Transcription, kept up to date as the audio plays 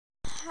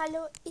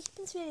Hallo, ich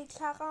bin's wieder, die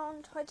Clara,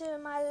 und heute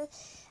mal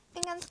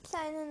einen ganz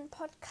kleinen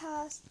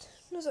Podcast,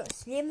 nur so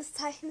als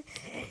Lebenszeichen.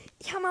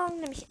 Ich habe morgen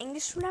nämlich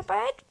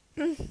Englischschularbeit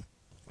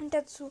und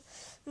dazu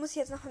muss ich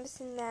jetzt noch ein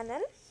bisschen lernen.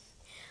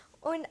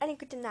 Und eine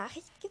gute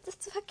Nachricht gibt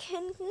es zu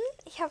verkünden.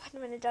 Ich habe heute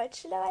meine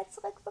Deutschschularbeit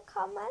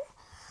zurückbekommen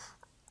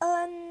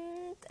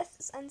und es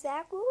ist ein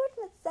sehr gut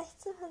mit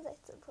 16 von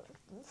 16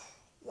 Punkten.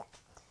 Ja.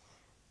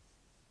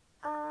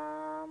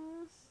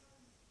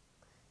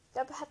 Ich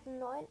glaube, er hat einen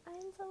 9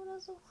 Einser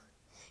oder so.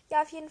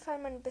 Ja, auf jeden Fall,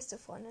 meine beste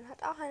Freundin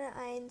hat auch eine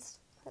 1.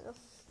 Also,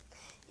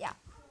 ja.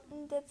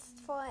 Und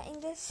jetzt vor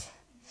Englisch.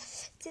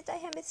 Seht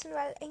euch ein bisschen,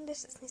 weil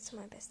Englisch ist nicht so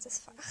mein bestes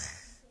Fach.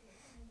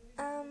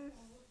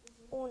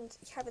 Und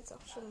ich habe jetzt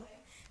auch schon eine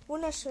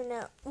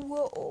wunderschöne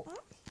Uhr oben.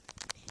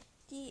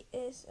 Die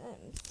ist,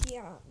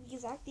 ja, wie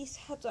gesagt,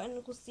 hat so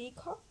einen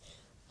Rosékopf.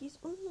 Die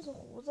ist unten so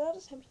rosa.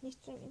 Das habe ich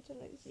nicht so im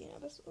Internet gesehen,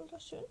 aber es ist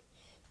wunderschön.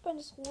 Das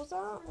ist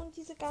rosa und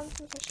diese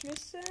ganzen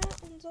Verschlüsse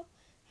und so.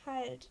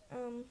 Halt,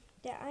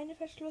 der eine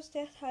Verschluss,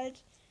 der ist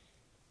halt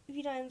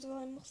wieder in so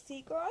einem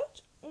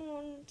Roségold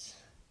und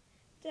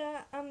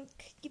da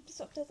gibt es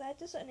auf der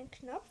Seite so einen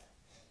Knopf,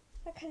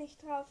 da kann ich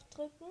drauf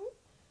drücken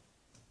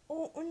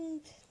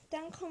und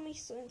dann komme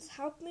ich so ins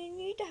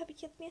Hauptmenü. Da habe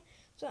ich jetzt mir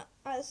so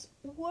als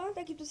Uhr,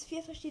 da gibt es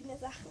 4 verschiedene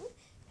Sachen,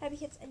 da habe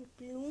ich jetzt eine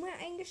Blume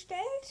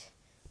eingestellt,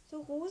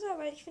 so rosa,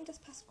 weil ich finde,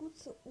 das passt gut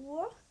zur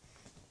Uhr.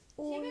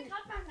 Und, ich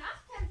gerade mein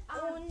Nachthemd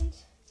an. Und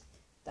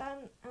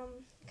dann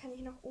kann ich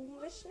nach oben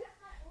wischen.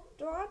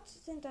 Dort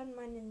sind dann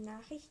meine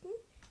Nachrichten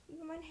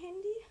über mein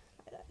Handy.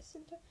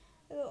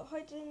 Also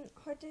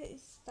heute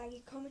ist da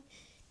gekommen,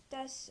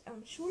 dass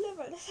Schule,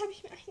 weil das habe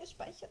ich mir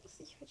eingespeichert, dass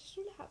ich heute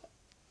Schule habe.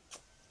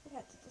 Wer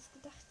hätte das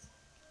gedacht?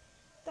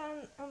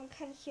 Dann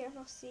kann ich hier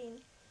noch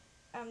sehen,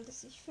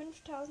 dass ich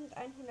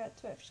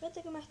 5112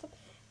 Schritte gemacht habe.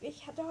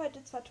 Ich hatte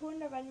heute zwar Ton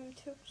dabei im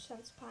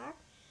Türkistanzpark,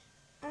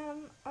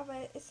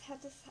 aber das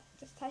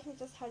zeichnet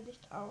das halt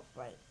nicht auf,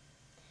 weil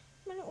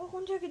ich meine Uhr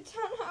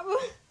runtergetan habe.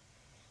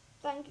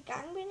 Dann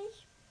gegangen bin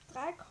ich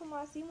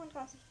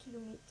 3,37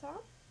 Kilometer.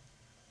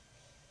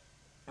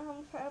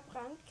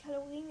 Verbrannt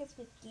Kalorien jetzt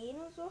mit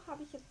Gehen und so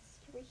habe ich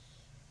jetzt, glaube ich,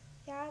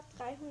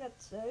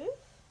 312.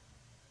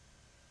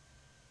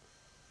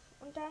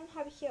 Und dann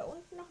habe ich hier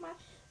unten nochmal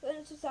so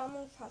eine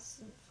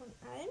Zusammenfassung von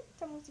allen.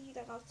 Da muss ich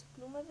wieder raus zur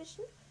Blume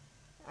wischen.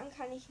 Dann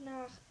kann ich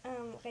nach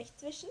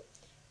rechts wischen.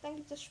 Dann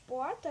gibt es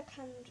Sport, da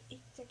gehe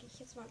ich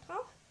jetzt mal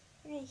drauf.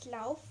 Dann kann ich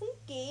laufen,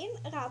 gehen,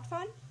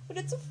 Radfahren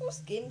oder zu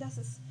Fuß gehen. Das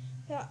ist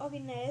ja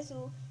originell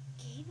so,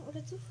 gehen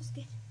oder zu Fuß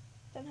gehen.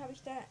 Dann habe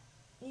ich da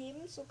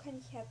so kann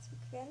ich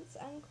Herzfrequenz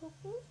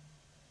angucken.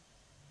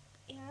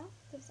 Ja,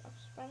 das ist auch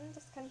spannend.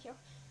 Das kann ich auch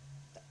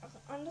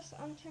anders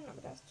anschauen,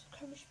 aber das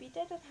komme ich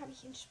später. Dann habe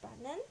ich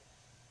Entspannen.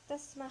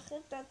 Das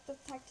mache, da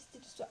zeigt es dir,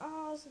 dass du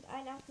aus- und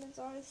einatmen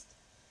sollst.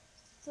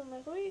 So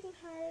mal ruhigen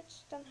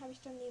halt. Dann habe ich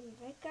daneben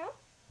Wecker.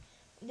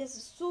 Und das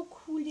ist so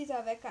cool,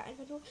 dieser Wecker.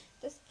 Einfach nur,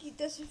 das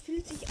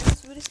fühlt sich an,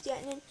 als würde es dir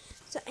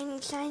so einen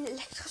kleinen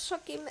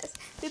Elektroschock geben. Es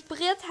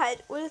vibriert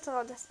halt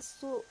ultra und das ist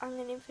so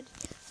angenehm für dich.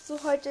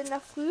 So heute in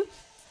der Früh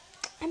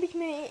habe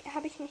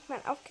ich mich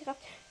mal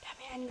aufgerafft. Da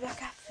habe ich einen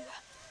Wecker für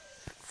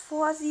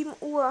vor 7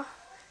 Uhr.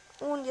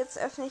 Und jetzt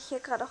öffne ich hier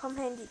gerade auch am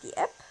Handy die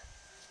App.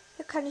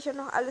 Hier kann ich auch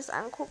noch alles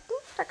angucken.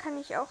 Da kann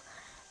ich auch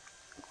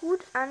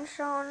gut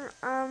anschauen,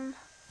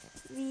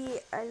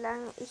 wie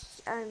lange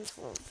ich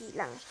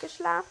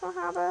geschlafen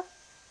habe.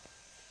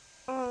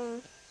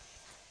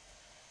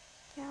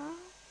 Ja,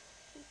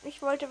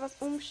 ich wollte was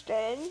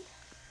umstellen.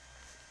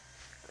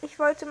 Ich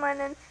wollte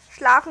meinen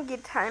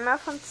Schlafengeh-Timer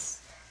von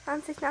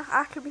 20 nach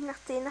 8, glaube ich, nach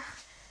 10, nach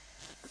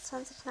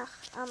 20 nach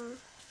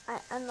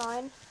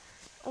 9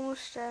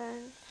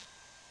 umstellen.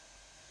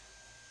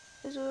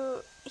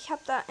 Also, ich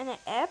habe da eine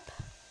App.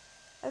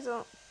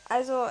 Also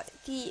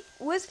die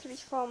Uhr ist, glaube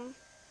ich, vom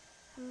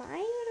Mai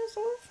oder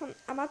so, von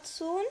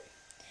Amazon.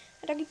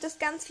 Und da gibt es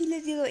ganz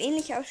viele, die so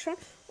ähnlich ausschauen.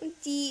 Und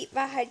die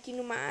war halt die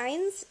Nummer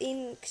 1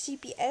 in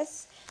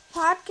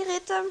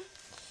GPS-Fahrtgeräte.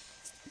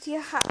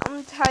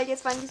 Und halt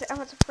jetzt waren diese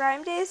Amazon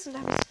Prime Days und da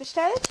habe ich es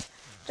bestellt.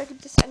 Da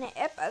gibt es eine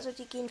App, also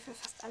die gehen für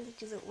fast alle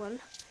diese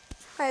Uhren.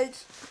 Halt,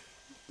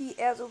 die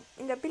eher so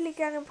in der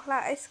billigeren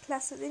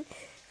Preisklasse sind.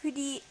 Für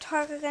die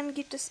teureren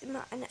gibt es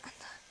immer eine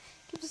andere.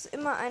 Gibt es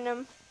immer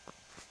eine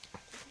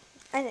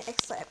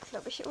extra App,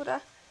 glaube ich,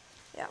 oder?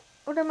 Ja.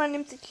 Oder man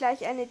nimmt sich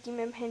gleich eine, die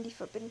mit dem Handy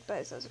verbindbar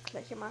ist, also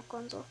gleiche Marke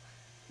und so.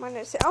 Meine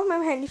ist ja auch mit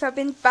dem Handy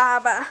verbindbar,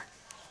 aber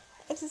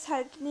es ist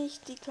halt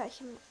nicht die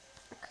gleiche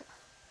Marke.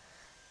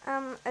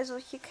 Also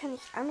hier kann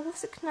ich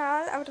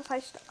Anrufsignal, aber das habe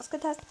ich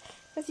ausgetastet.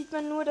 Da sieht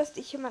man nur, dass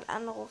dich jemand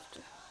anruft.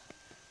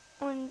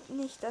 Und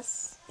nicht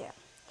das, ja.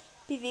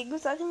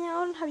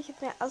 Bewegungsorientierung habe ich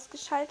jetzt mehr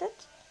ausgeschaltet.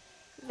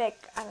 Weg,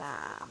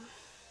 Alarm.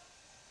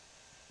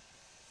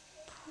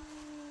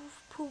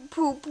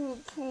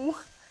 Puh.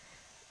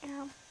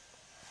 Ja.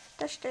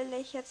 Das stelle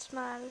ich jetzt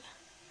mal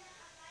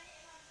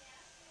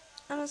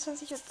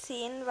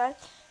 21:10 Uhr, weil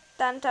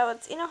dann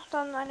dauert es noch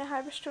dann eine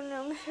halbe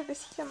Stunde ungefähr,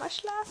 bis ich dann mal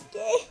schlafen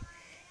gehe.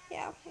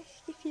 Ja,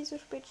 ich gehe viel zu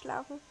spät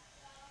schlafen.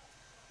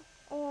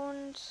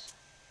 Und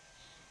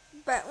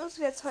bei uns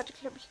wird es heute,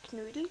 glaube ich,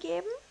 Knödel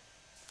geben.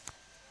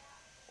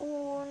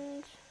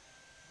 Und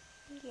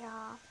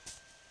ja.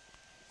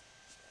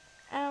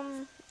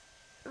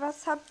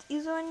 Was habt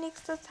ihr so in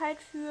nächster Zeit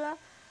für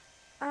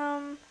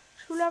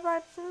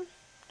Schularbeiten?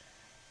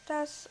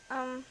 Das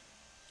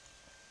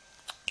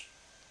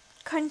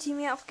könnt ihr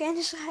mir auch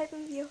gerne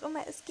schreiben, wie auch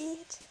immer es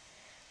geht.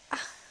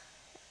 Ach,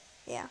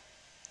 ja.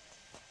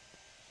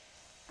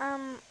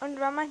 Und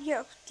wenn man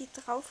hier auf die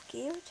drauf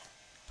geht,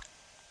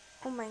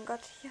 oh mein Gott,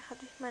 hier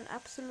hatte ich meinen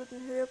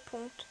absoluten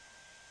Höhepunkt.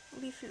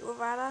 Wie viel Uhr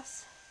war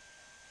das?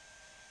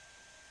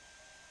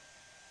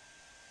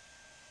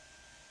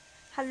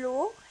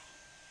 Hallo?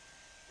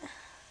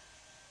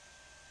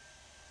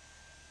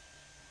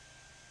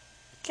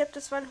 Ich glaube,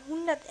 das waren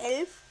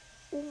 111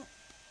 um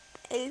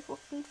 11:15 Uhr.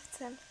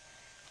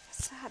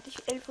 Was hatte ich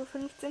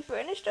 11:15 Uhr für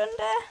eine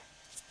Stunde?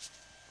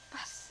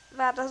 Was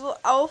war da so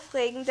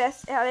aufregend,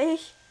 das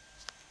ehrlich?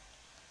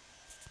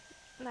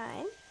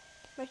 Nein,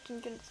 ich möchte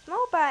ein dünnes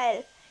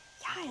Mobile.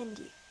 Ja,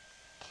 Handy.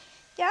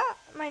 Ja,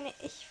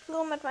 ich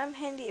führe mit meinem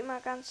Handy immer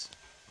ganz...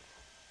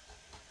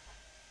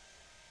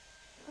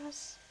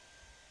 Was?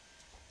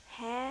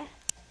 Hä?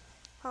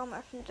 Warum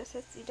öffnet das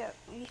jetzt wieder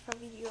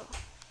Liefervideo?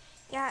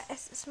 Ja,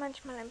 es ist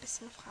manchmal ein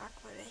bisschen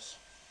fragwürdig.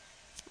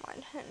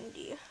 Mein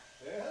Handy.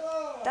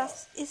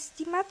 Das ist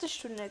die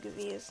Mathestunde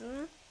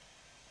gewesen.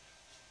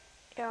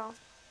 Ja,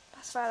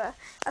 was war das?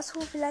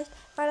 Achso, vielleicht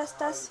war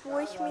das, wo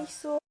ich mich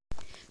so,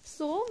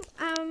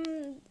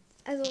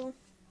 also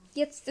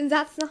jetzt den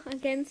Satz noch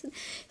ergänzen.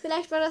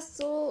 Vielleicht war das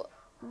so,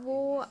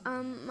 wo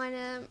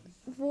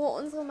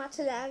unsere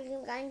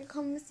Mathelehrerin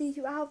reingekommen ist, die ich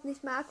überhaupt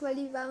nicht mag, weil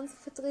die war unsere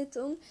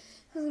Vertretung.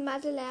 Also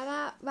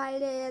Mathelehrer, weil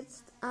der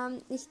jetzt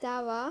nicht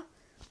da war.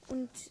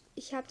 Und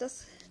ich habe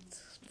das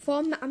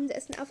vor dem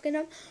Abendessen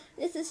aufgenommen.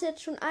 Es ist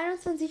jetzt schon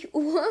 21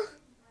 Uhr.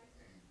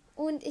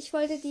 Und ich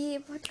wollte die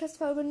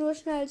Podcast-Folge nur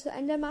schnell zu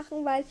Ende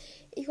machen, weil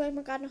ich wollte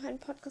mir gerade noch einen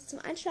Podcast zum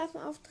Einschlafen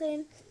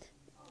aufdrehen.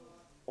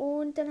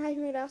 Und dann habe ich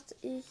mir gedacht,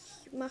 ich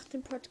mache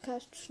den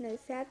Podcast schnell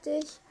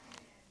fertig.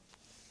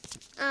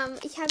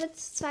 Ich habe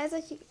jetzt 2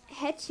 solche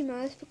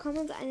Hatchimals bekommen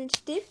und so einen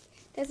Stift,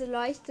 der so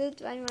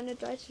leuchtet, weil meine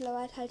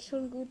Deutscharbeit halt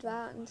schon gut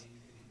war. Und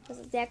das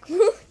ist sehr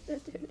cool,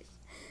 natürlich.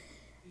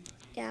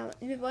 Ja,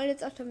 wir wollen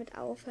jetzt auch damit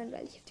aufhören,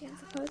 weil ich auf die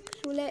ganze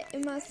Volksschule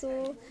immer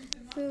so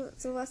für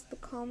sowas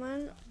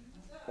bekommen.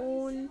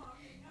 Und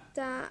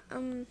wir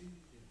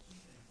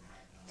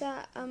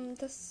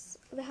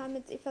haben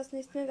jetzt fast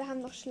nichts mehr. Wir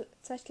haben noch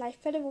 2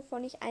 Schleichpferde,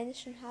 wovon ich eine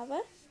schon habe.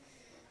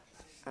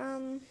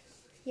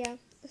 Ja,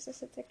 es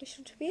ist jetzt wirklich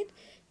schon spät.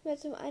 Ich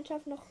werde zum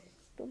Einschlafen noch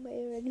dumme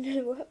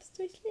Irregular Verbs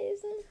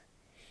durchlesen.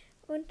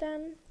 Und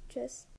dann tschüss.